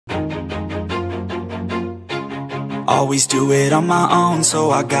Always do it on my own, so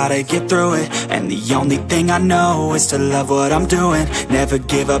I gotta get through it. And the only thing I know is to love what I'm doing. Never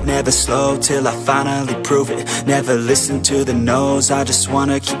give up, never slow, till I finally prove it. Never listen to the no's, I just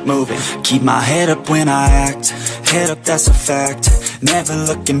wanna keep moving. Keep my head up when I act, head up, that's a fact. Never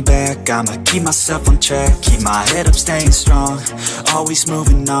looking back, I'ma keep myself on track. Keep my head up, staying strong, always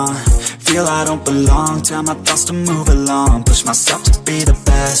moving on. Feel I don't belong, tell my thoughts to move along. Push myself to be the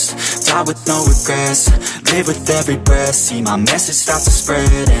best, die with no regrets. Live with every breath, see my message start to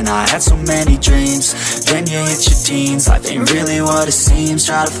spread. And I had so many dreams, then you hit your teens. Life ain't really what it seems,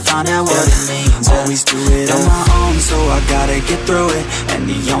 try to find out what it means. Always do it on my own, so I gotta get through it. And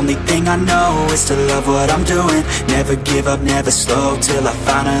the only thing I know is to love what I'm doing. Never give up, never slow, till I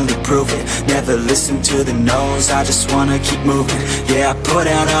finally prove it. Never listen to the no's, I just wanna keep moving. Yeah, I put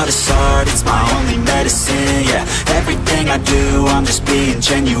out all this art, it's my only medicine. Yeah, everything I do, I'm just being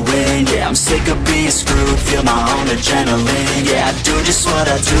genuine. Yeah, I'm sick of being screwed, feel my own adrenaline. Yeah, I do just what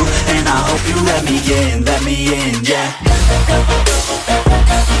I do, and I hope you let me in, yeah.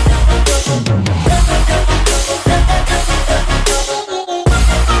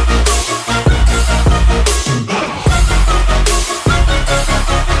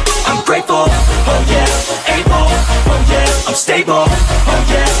 I'm grateful, oh yeah, able, oh yeah, I'm stable, oh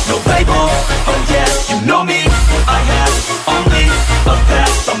yeah, no label, oh yeah, you know me, I have only a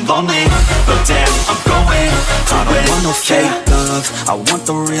path, I'm lonely, but damn, I'm going to win. I don't want no fake love, I want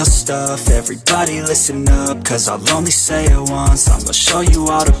the real stuff. Everybody listen up, cause I'll only say it once. I'm gonna show you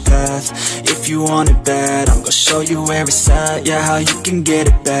all the path, if you want it bad. I'm gonna show you where it's at, yeah, how you can get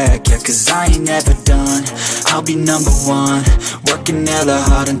it back. Yeah, cause I ain't never done, I'll be number one. Working hella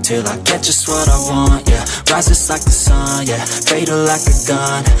hard until I get just what I want, yeah. Rises like the sun, yeah, fatal like a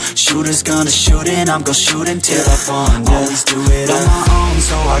gun. Shooters gonna shoot and I'm gonna shoot until I won, yeah. Always do it on my own,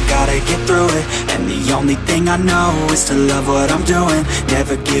 so I gotta get through it. And the only thing I know is to love what I'm doing.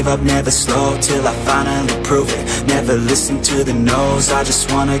 Never give up, never slow, till I finally prove it. Never listen to the no's, I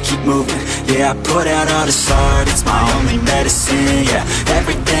just wanna keep moving. Yeah, I put out all this art, it's my only medicine. Yeah,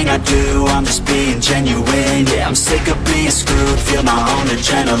 everything I do, I'm just being genuine. Yeah, I'm sick of being screwed, feel my own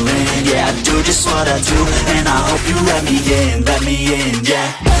adrenaline. Yeah, I do just what I do, and I hope you let me in, yeah.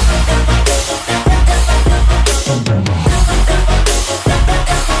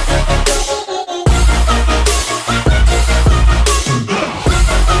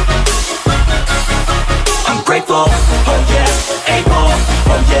 I'm grateful, oh yeah, able,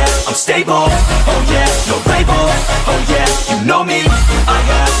 oh yeah, I'm stable, oh yeah, no label, oh yeah, you know me, I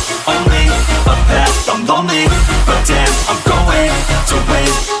have only a path, I'm lonely, but damn, I'm going to win,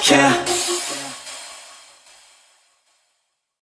 yeah.